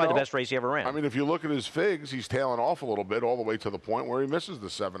agree. That's probably the best race he ever ran. I mean, if you look at his figs, he's tailing off a little bit, all the way to the point where he misses the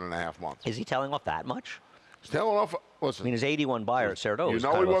 7.5 months. Is he tailing off that much? He's tailing off. Listen, I mean, his 81 buyer at Saratoga. You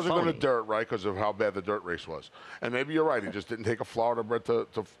know he wasn't going to dirt, right, because of how bad the dirt race was. And maybe you're right. He just didn't take a Florida bred to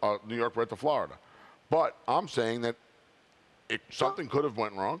New York bred to Florida. But I'm saying that something could have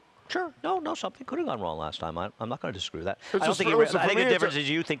went wrong. Sure. No, something could have gone wrong last time. I'm not going to disagree with that. I think the difference is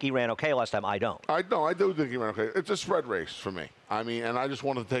you think he ran okay last time. I don't. I do think he ran okay. It's a spread race for me. I mean, and I just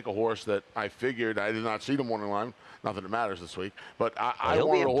wanted to take a horse that I figured I did not see the morning line. Not that it matters this week, but I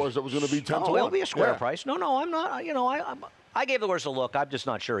wanted a horse that was going to be 10 to 1. It'll be a square price. No, I'm not. I gave the horse a look. I'm just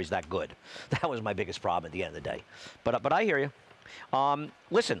not sure he's that good. That was my biggest problem at the end of the day. But I hear you.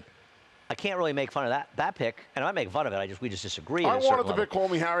 Listen. I can't really make fun of that pick, and I might make fun of it. We just disagree. I wanted to pick Call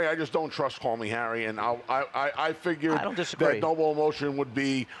Me Harry. I just don't trust Call Me Harry, and I figured that Noble Emotion would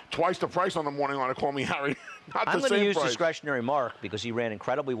be twice the price on the morning line of Call Me Harry. I'm going to use discretionary mark because he ran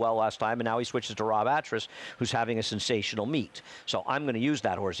incredibly well last time, and now he switches to Rob Atras, who's having a sensational meet. So I'm going to use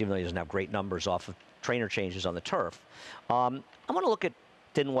that horse, even though he doesn't have great numbers off of trainer changes on the turf. I'm going to look at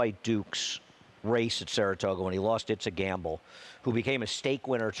Thin White Duke's race at Saratoga when he lost It's a Gamble, who became a stake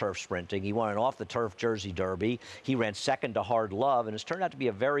winner turf sprinting. He won an off-the-turf Jersey Derby. He ran second to Hard Love, and has turned out to be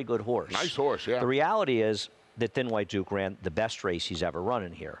a very good horse. Nice horse, yeah. The reality is that Thin White Duke ran the best race he's ever run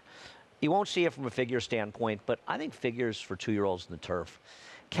in here. You won't see it from a figure standpoint, but I think figures for 2-year-olds in the turf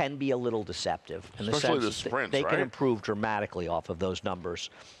can be a little deceptive. In Especially the sense sprints, they can improve dramatically off of those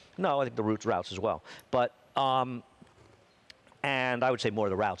numbers. No, I think the routes as well. But and I would say more of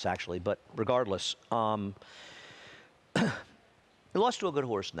the routes, actually. But regardless, he lost to a good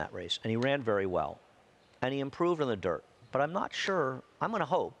horse in that race, and he ran very well. And he improved on the dirt. But I'm not sure. I'm going to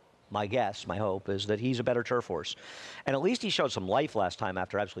hope. My hope is that he's a better turf horse. And at least he showed some life last time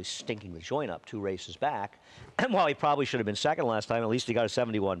after absolutely stinking the joint up 2 races back. And while he probably should have been second last time, at least he got a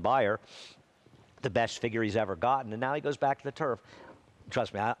 71 buyer. the best figure he's ever gotten, and now he goes back to the turf.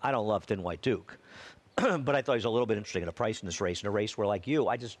 Trust me, I don't love Thin White Duke. But I thought he was a little bit interesting at a price in this race, in a race where, like you,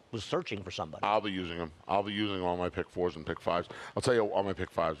 I just was searching for somebody. I'll be using him. I'll be using all my pick 4s and pick 5s. I'll tell you all my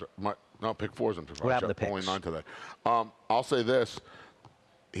pick 5s. No, pick 4s and pick 5s. What happened to picks? Only 9 today. I'll say this.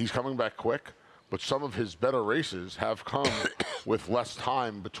 He's coming back quick, but some of his better races have come with less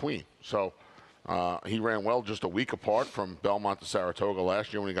time between. So he ran well just a week apart from Belmont to Saratoga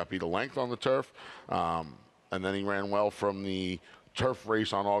last year when he got beat a length on the turf. And then he ran well from the turf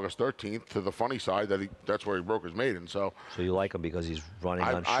race on August 13th to the funny side that's where he broke his maiden. So you like him because he's running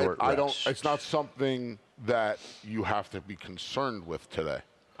on short I don't. rests. It's not something that you have to be concerned with today.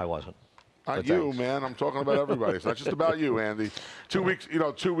 I wasn't. Not you, man. I'm talking about everybody. It's not just about you, Andy. 2 weeks,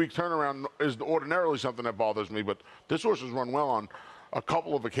 2 week turnaround is ordinarily something that bothers me, but this horse has run well on a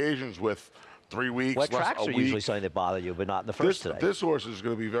couple of occasions with 3 weeks. Wet tracks are usually week. something that bother you, but not in the first today. This horse is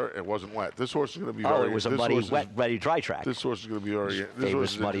going to be very. It wasn't wet. This horse is going to be very. Oh, it was a muddy, wet, ready, dry track. This horse is going to be very. Famous This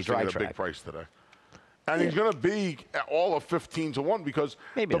horse is muddy, dry a track. big price today. And he's going to be at all of 15 to 1 because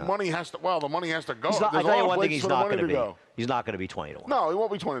Maybe the not. money has to. Well, the money has to go. He's not, I There's a tell you lot of one thing, places he's for the not money going to be. go. He's not going to be 20 to 1. No, he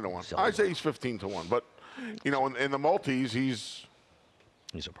won't be 20 to 1. Silly. I say he's 15 to 1, but in the multis, he's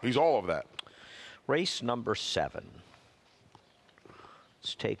a price. he's all of that. Race number 7.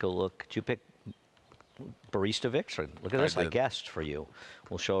 Let's take a look. Did you pick Barista Vixen? Look at this. I did. guessed for you.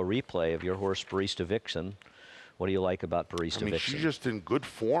 We'll show a replay of your horse, Barista Vixen. What do you like about Barista I mean, Vixen? she's just in good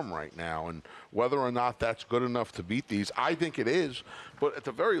form right now, and whether or not that's good enough to beat these, I think it is. But at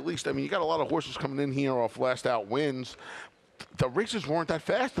the very least, I mean, you got a lot of horses coming in here off last out wins. The races weren't that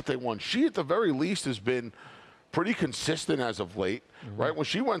fast that they won. She, at the very least, has been pretty consistent as of late, right? When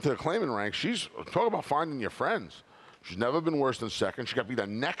she went to the claiming rank, she's talk about finding your friends. She's never been worse than second. She got beat a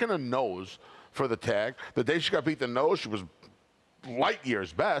neck and a nose for the tag. The day she got beat the nose, she was light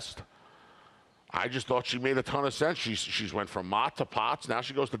years best. I just thought she made a ton of sense. She's went from Mott to Potts. Now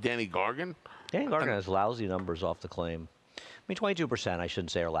she goes to Danny Gargan. Danny Gargan has lousy numbers off the claim. I mean, 22%, I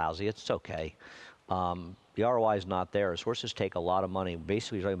shouldn't say are lousy. It's okay. The ROI is not there. His horses take a lot of money.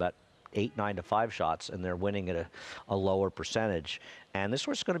 Basically, you're talking about 8, 9 to 5 shots, and they're winning at a lower percentage. And this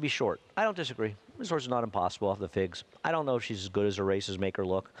horse is going to be short. I don't disagree. This horse is not impossible off the figs. I don't know if she's as good as her races make her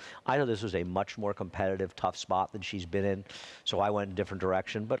look. I know this was a much more competitive, tough spot than she's been in, so I went in a different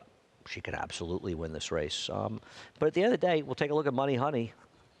direction. But she could absolutely win this race. But at the end of the day, we'll take a look at Money Honey.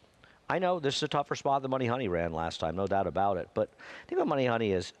 I know this is a tougher spot than Money Honey ran last time, no doubt about it. But I think what Money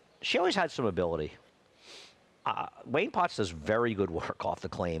Honey is, she always had some ability. Wayne Potts does very good work off the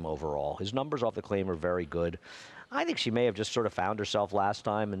claim overall. His numbers off the claim are very good. I think she may have just sort of found herself last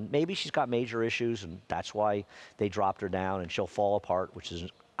time, and maybe she's got major issues, and that's why they dropped her down, and she'll fall apart, which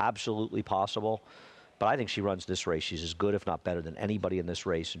is absolutely possible. But I think she runs this race. She's as good, if not better, than anybody in this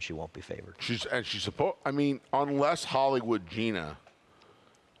race, and she won't be favored. She's supposed. I mean, unless Hollywood Gina.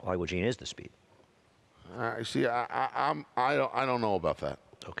 Hollywood Gina is the speed. See, I don't know about that.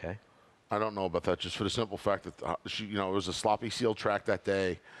 Okay. I don't know about that, just for the simple fact that it was a sloppy seal track that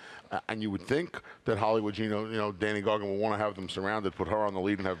day, and you would think that Hollywood Gina, Danny Gargan will want to have them surrounded, put her on the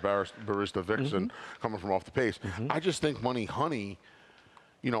lead, and have Barista Vixen coming from off the pace. I just think Money Honey,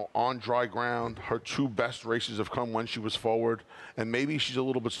 on dry ground, her 2 best races have come when she was forward, and maybe she's a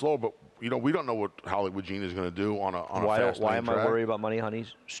little bit slow, but we don't know what Hollywood Gina is going to do on a fast Why lane am I track. worried about Money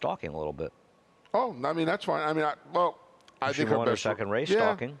Honey's stalking a little bit? Oh, I mean that's fine. I mean, I She think her won her best second race yeah,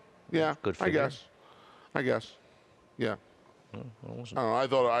 stalking. Yeah, Good I figure. guess. Yeah. I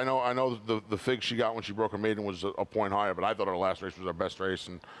don't know. I know the fig she got when she broke her maiden was a point higher, but I thought her last race was her best race,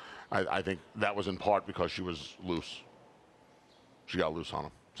 and I think that was in part because she was loose. She got loose on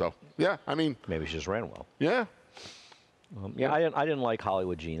him. So yeah, I mean, Maybe she just ran well. yeah. I didn't like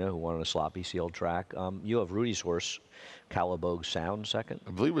Hollywood Gina, who won on a sloppy sealed track. You have Rudy's horse, Calabogue Sound, second.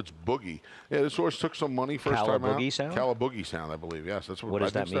 I believe it's Boogie. Yeah, this horse took some money first time out. Calabogie Sound? Calabogie Sound, I believe. Yes, that's what. What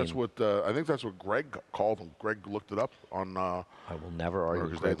does I think that That's mean? what I think that's what Greg called him. Greg looked it up on. I will never argue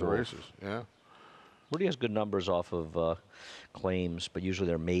with America's Day Greg at the Wolf. races. Yeah. Rudy has good numbers off of claims, but usually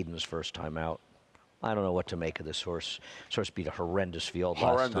they're maidens first time out. I don't know what to make of this horse. This horse beat a horrendous field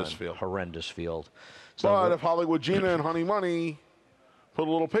last Horrendous time. field. Horrendous field. So But if Hollywood Gina and Honey Money put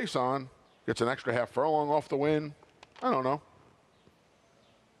a little pace on, gets an extra half furlong off the win, I don't know.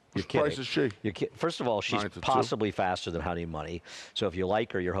 Which price is she? First of all, she's 9 to 2. possibly faster than Honey Money. So if you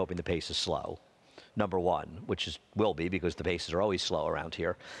like her, you're hoping the pace is slow. Number one, which will be because the paces are always slow around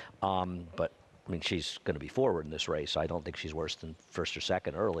here. But I mean, she's going to be forward in this race. I don't think she's worse than first or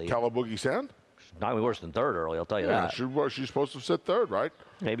second early. Calabogie Sound? Not even worse than third early, I'll tell you Yeah, that. she's supposed to sit third, right?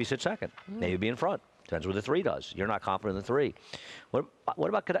 Maybe sit second. Maybe be in front. Depends what the 3 does. You're not confident in the 3. What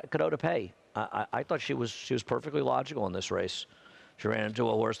about Cadota Pay? I thought she was perfectly logical in this race. She ran into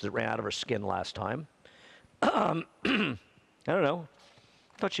a horse that ran out of her skin last time. I don't know.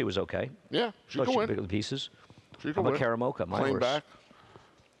 I thought she was okay. Yeah, she Thought could she win. pick up the pieces. She How could about win. Karamoka, my Claim horse? back.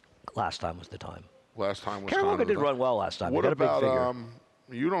 Last time was the time. Last time was Karamoka kind of did the- run well last time. What They got a big about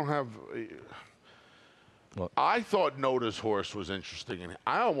figure. you don't have? What? I thought Noda's horse was interesting, and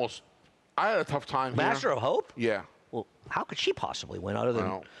I had a tough time Master here. of Hope? Yeah. Well, how could she possibly win other than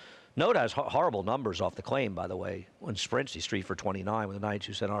Well- Noda has horrible numbers off the claim, by the way. When sprints, he's 3 for 29 with a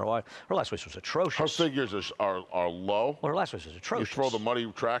 92-cent ROI. Her last race was atrocious. Her figures are low. Well, her last race was You atrocious. throw the muddy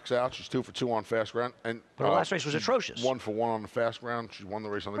tracks out. She's 2 for 2 on fast ground, and But her last race was she's atrocious. 1 for 1 on the fast ground. She won the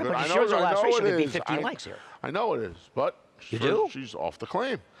race on the Right, good. but I it know, shows her I last know race she it could beat is. 15 lengths here. I know it is, but You do? she's off the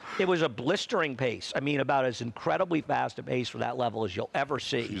claim. It was a blistering pace. I mean, about as incredibly fast a pace for that level as you'll ever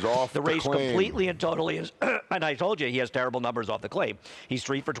see. She's off the the race claim. completely and totally is. And I told you he has terrible numbers off the claim. He's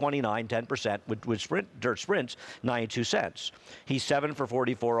 3 for 29, 10% with dirt sprints, 92 cents. He's 7 for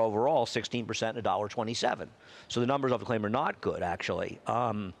 44 overall, 16%, $1.27. So the numbers off the claim are not good, actually.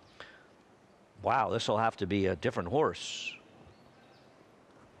 Wow, this will have to be a different horse.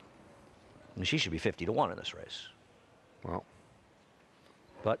 And she should be 50 to 1 in this race. Well,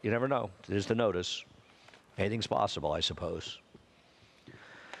 But you never know. It is the notice. Anything's possible, I suppose.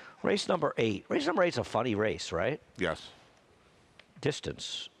 Race number 8. Race number 8 is a funny race, right? yes.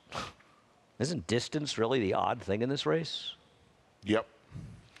 Distance. Isn't distance really the odd thing in this race? Yep.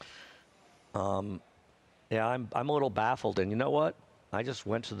 Yeah, I'm a little baffled. And you know what? I just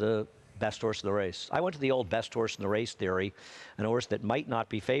went to the best horse in the race. I went to the old best horse in the race theory, an horse that might not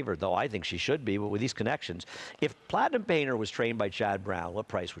be favored, though I think she should be, but with these connections. If Platinum Painter was trained by Chad Brown, what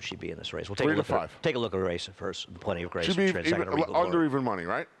price would she be in this race? We'll take 3 a to look 5. Take a look at the race at first. Plenty of grace. She'd be Second to Regal under Glory. even money,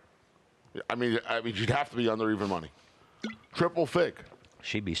 right? I mean, she'd have to be under even money. Triple fig.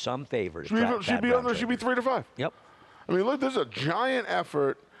 She'd be some favorite. if She'd Chad be Brown under. trained She'd be her. 3 to 5. Yep. I mean, look, there's a giant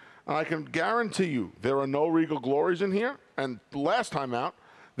effort, and I can guarantee you there are no Regal Glories in here. And the last time out,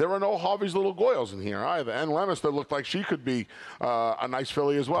 there were no Harvey's Little Goyles in here either. And Lemus, that looked like she could be a nice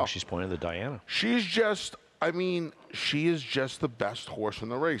filly as well. Oh, she's pointing to Diana. She's just, I mean, she is just the best horse in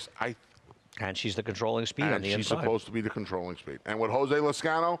the race. And she's the controlling speed on And the she's inside. supposed to be the controlling speed. And with Jose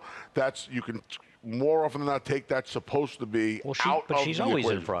Lezcano, that's, you can more often than not take that's supposed to be Well, out but of she's the always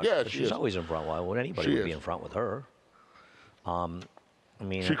in equation. front. Yeah, But she she's is. always in front. Why would anybody She would be is. in front with her? I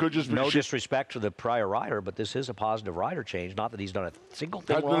mean, She could just be- no she- disrespect to the prior rider, but this is a positive rider change. Not that he's done a single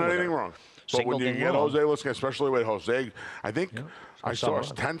thing Hasn't wrong. done with anything her. wrong. But Single when you thing get wrong. Jose Lezcano, especially with Jose, I think I saw us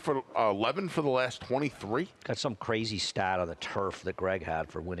some 10 for 11 for the last 23. Got some crazy stat on the turf that Greg had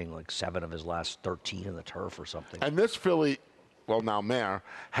for winning like 7 of his last 13 in the turf or something. And this filly, well, now mare,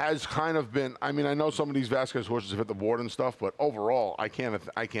 has kind of been. I mean, I know some of these Vasquez horses have hit the board and stuff, but overall, I can't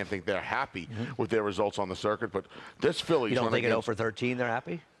think they're happy with their results on the circuit. But this filly, Mm-hmm. You don't think at 0 for 13 they're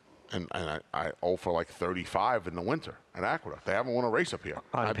happy? and I 0 for like 35 in the winter at Aqueduct. They haven't won a race up here.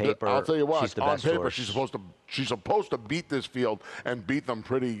 On paper, I'll tell you what. she's the On best paper, horse. she's supposed to beat this field and beat them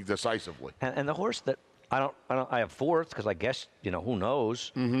pretty decisively. And the horse that I have fourth because I guess, who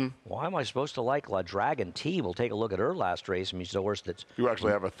knows? Mm-hmm. Why am I supposed to like La Dragon T? We'll take a look at her last race. I mean, she's a horse that's. You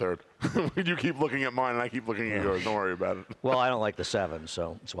actually have a third. You keep looking at mine, and I keep looking at yours. Don't worry about it. Well, I don't like the 7,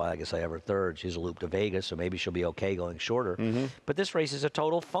 so that's why I guess I have her third. She's a loop to Vegas, so maybe she'll be okay going shorter. But this race is a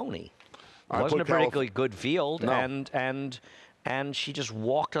total phony. It I wasn't a put particularly good field, No. and she just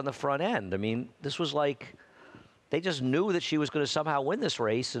walked on the front end. I mean, this was like they just knew that she was going to somehow win this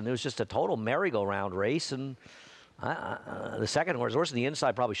race, and it was just a total merry-go-round race. And the second horse on the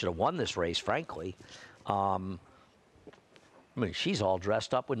inside probably should have won this race, frankly. I mean, she's all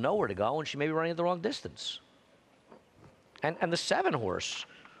dressed up with nowhere to go, and she may be running at the wrong distance. And the 7 horse,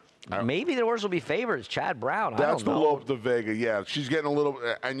 maybe the horse will be favored. It's Chad Brown. That's I the don't know. Lope de Vega. Yeah, she's getting a little.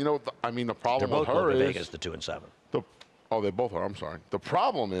 And you know, I mean, the They're problem both with her Lope de is Vegas, the 2 and 7. they both are. I'm sorry. The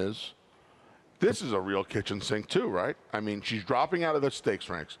problem is, this is a real kitchen sink too, right? I mean, she's dropping out of the stakes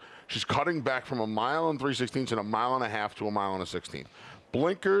ranks. She's cutting back from 1 mile and 3/16 and 1.5 miles to 1 mile and 16.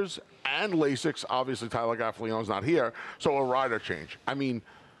 Blinkers and Lasix. Obviously, Tyler Gaffalione's not here, so a rider change. I mean,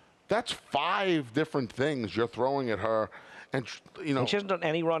 that's 5 different things you're throwing at her, and And she hasn't done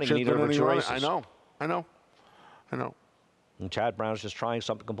any running she in hasn't either of done her any two running. races. I know. And Chad Brown's just trying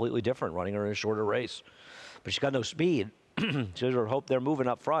something completely different, running her in a shorter race. But she's got no speed. Just hope they're moving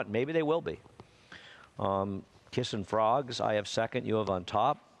up front. Maybe they will be. Kissing Frogs, I have second. You have on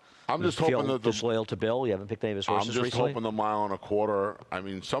top. I'm just hoping that Disloyal to Bill. You haven't picked any of his I'm horses just recently? hoping the 1.25 miles. I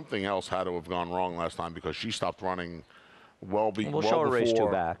mean, something else had to have gone wrong last time because she stopped running well We'll show her race 2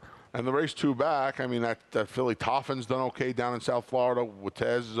 back. And the race 2 back, I mean, that filly Toffin's done okay down in South Florida.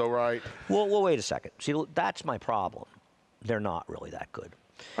 Watez is all right. Well, wait a second. See, that's my problem. They're not really that good.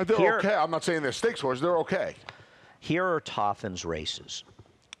 They're okay. I'm not saying they're stakes horses. They're okay. Here are Toffin's races.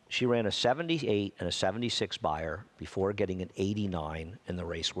 She ran a 78 and a 76 buyer before getting an 89 in the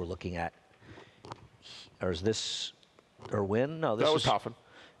race we're looking at. Or is this her win? No, this was Toffin.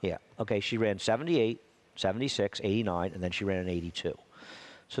 Yeah. Okay, she ran 78, 76, 89, and then she ran an 82.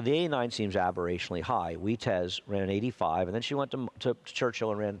 So the 89 seems aberrationally high. Watez ran an 85, and then she went to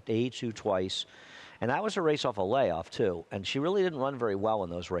Churchill and ran 82 twice. And that was a race off a layoff, too. And she really didn't run very well in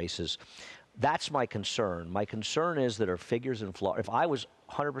those races. That's my concern. My concern is that her figures in Florida, if I was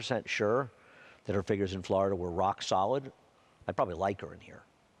 100% sure that her figures in Florida were rock solid, I'd probably like her in here.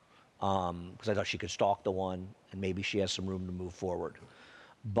 Because I thought she could stalk the one, and maybe she has some room to move forward.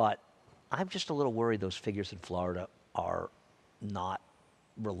 But I'm just a little worried those figures in Florida are not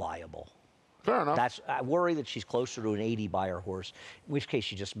reliable. Fair enough. I worry that she's closer to an 80 by her horse, in which case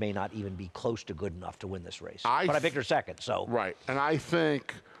she just may not even be close to good enough to win this race. But I picked her second, so. Right, and I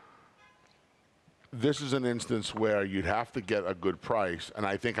think this is an instance where you'd have to get a good price, and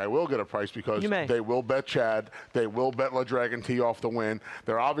I think I will get a price because they will bet Chad, they will bet La Dragon T off the win.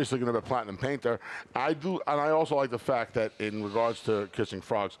 They're obviously going to bet Platinum Painter. I do, and I also like the fact that in regards to Kissing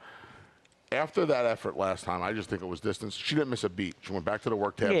Frogs, after that effort last time, I just think it was distance. She didn't miss a beat. She went back to the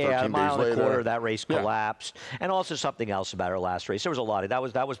work tab 13 days later. Yeah, a mile and a quarter, that race collapsed. And also something else about her last race. There was a lot of, that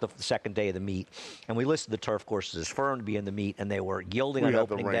was the second day of the meet. And we listed the turf courses as firm to be in the meet, and they were yielding on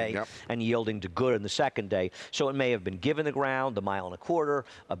opening day and yielding to good in the second day. So it may have been given the ground, the mile and a quarter,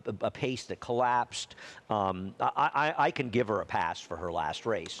 a pace that collapsed. I can give her a pass for her last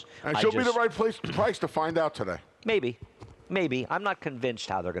race. And she'll be the right price to find out today. Maybe. Maybe. I'm not convinced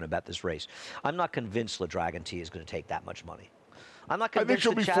how they're going to bet this race. I'm not convinced La Dragon T is going to take that much money. I'm not convinced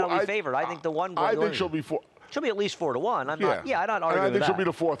that Chad will be favored. I think the one. I think she'll be She'll be at least 4-1. I'm not arguing and I think she'll be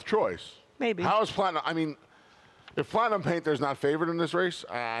the fourth choice. Maybe. How is Platinum? I mean, if Platinum Painter's not favored in this race,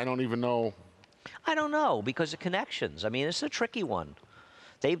 I don't even know. I don't know because of connections. I mean, it's a tricky one.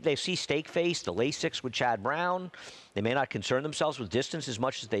 They see Stake Face, the Lasix with Chad Brown. They may not concern themselves with distance as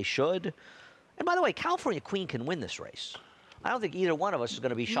much as they should. And by the way, California Queen can win this race. I don't think either one of us is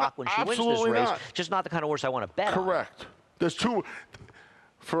going to be shocked when she wins this race. Just not the kind of horse I want to bet on. Correct. There's too,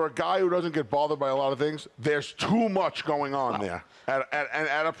 for a guy who doesn't get bothered by a lot of things, there's too much going on there.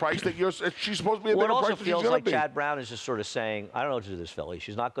 At a price that she's supposed to be a better price than she's going to be. It also feels like Chad Brown is just sort of saying, I don't know what to do with this filly.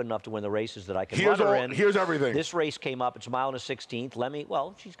 She's not good enough to win the races that I can run her in. Here's everything. This race came up. It's a mile and a 16th.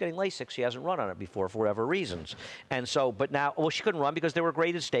 Well, she's getting Lasix. She hasn't run on it before for whatever reasons. And so, but now, she couldn't run because they were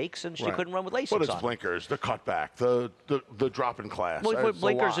graded stakes, and she couldn't run with Lasix on. But it's blinkers, the cutback, the drop in class. Well,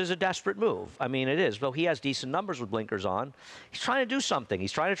 blinkers is a desperate move. I mean, it is. Well, he has decent numbers with blinkers on. He's trying to do something.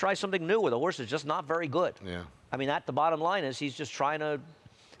 He's trying to try something new with a horse that's just not very good. Yeah. I mean, the bottom line is he's just trying to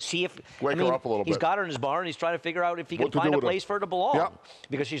see if wake her up a little bit. He's got her in his barn. He's trying to figure out if he can find a place for her to belong.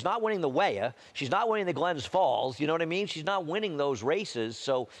 Because she's not winning the Weah. She's not winning the Glens Falls. You know what I mean? She's not winning those races.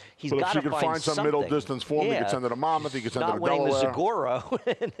 So he's got to find something. But if she can find some middle distance form, he can send her to Monmouth. He can send her to Delaware. Not winning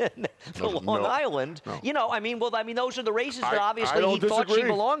the Zagora to Long Island. No. You know, I mean, those are the races that obviously he thought she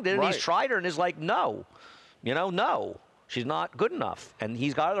belonged in, and he's tried her and is like, no. You know, no. She's not good enough, and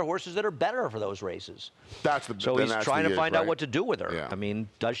he's got other horses that are better for those races. So he's trying to find out what to do with her. I mean,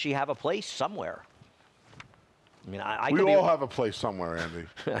 does she have a place somewhere? I mean, we all have a place somewhere, Andy.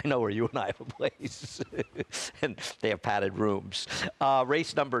 I know where you and I have a place, and they have padded rooms.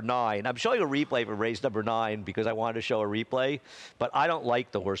 Race number 9. I'm showing a replay for race number 9 because I wanted to show a replay, but I don't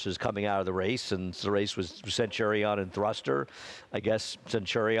like the horses coming out of the race, and the race was Centurion and Thruster. I guess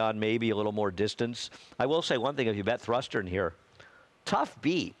Centurion maybe a little more distance. I will say one thing: if you bet Thruster in here, tough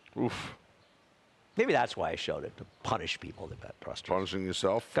beat. Oof. Maybe that's why I showed it, to punish people that bet Thruster. Punishing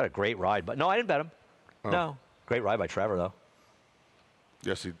yourself? Got a great ride, but no, I didn't bet him. Oh. No. Great ride by Trevor, though.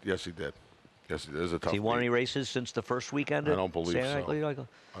 Yes, he did. Yes, he did. It was a tough. Has he won any races since the first weekend? I don't believe so.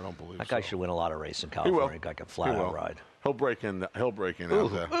 I don't believe so. That guy should win a lot of races in California. That guy can flat out ride. He'll break in. He'll break in. Out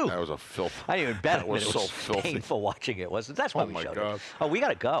there. That was a filth. I didn't even bet it. It was so filthy. Painful watching it, wasn't it? That's why we showed it. Oh, we got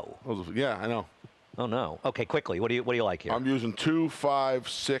to go. Yeah, I know. Oh no. Okay, quickly. What do you like here? I'm using 2, 5,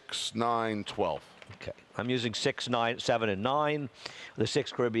 6, 9, 12. Okay. I'm using 6, 9, 7, and 9. The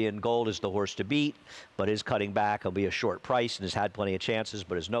 6 Caribbean Gold is the horse to beat, but is cutting back. He'll be a short price and has had plenty of chances,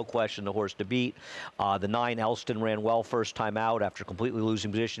 but is no question the horse to beat. The 9 Elston ran well first time out after completely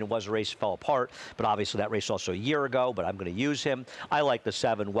losing position. It was a race that fell apart, but obviously that race also a year ago, but I'm going to use him. I like the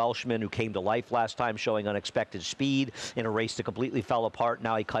 7 Welshman, who came to life last time, showing unexpected speed in a race that completely fell apart.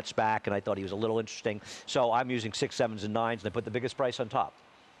 Now he cuts back, and I thought he was a little interesting. So I'm using 6, 7s, and 9s, and I put the biggest price on top.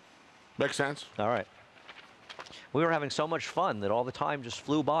 Makes sense. All right. We were having so much fun that all the time just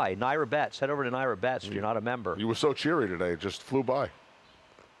flew by. Naira Bets. Head over to Naira Bets if you're not a member. You were so cheery today. It just flew by.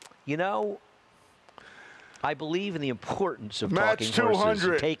 You know, I believe in the importance of Match talking horses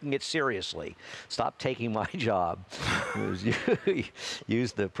 200. and taking it seriously. Stop taking my job.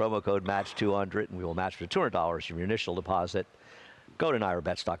 Use the promo code MATCH200, and we will match for $200 from your initial deposit. Go to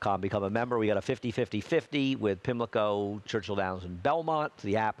NairaBets.com, become a member. We got a 50-50-50 with Pimlico, Churchill Downs, and Belmont.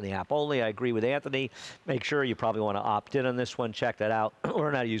 The app and the app only. I agree with Anthony. Make sure you probably want to opt in on this one. Check that out.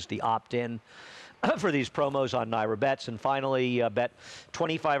 Learn how to use the opt-in for these promos on Naira Bets. And finally, bet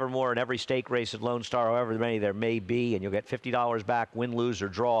 25 or more in every stake race at Lone Star, however many there may be, and you'll get $50 back, win, lose, or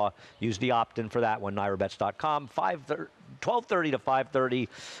draw. Use the opt-in for that one, NairaBets.com. 12:30 to 5:30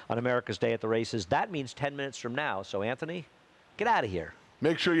 on America's Day at the Races. That means 10 minutes from now. So, Anthony, get out of here.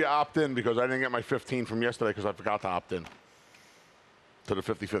 Make sure you opt in because I didn't get my 15 from yesterday because I forgot to opt in to the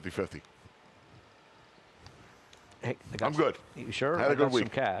 50-50-50. Hey, I'm good. You sure? I had a good got week. Some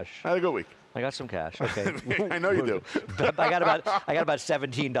cash. I had a good week. I got some cash. Okay. I know you do. I got about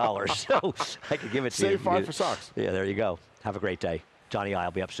 $17, so I could give it to you. Save 5 for socks. Yeah, there you go. Have a great day. Johnny I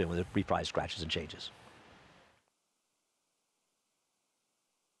will be up soon with reprise scratches and changes.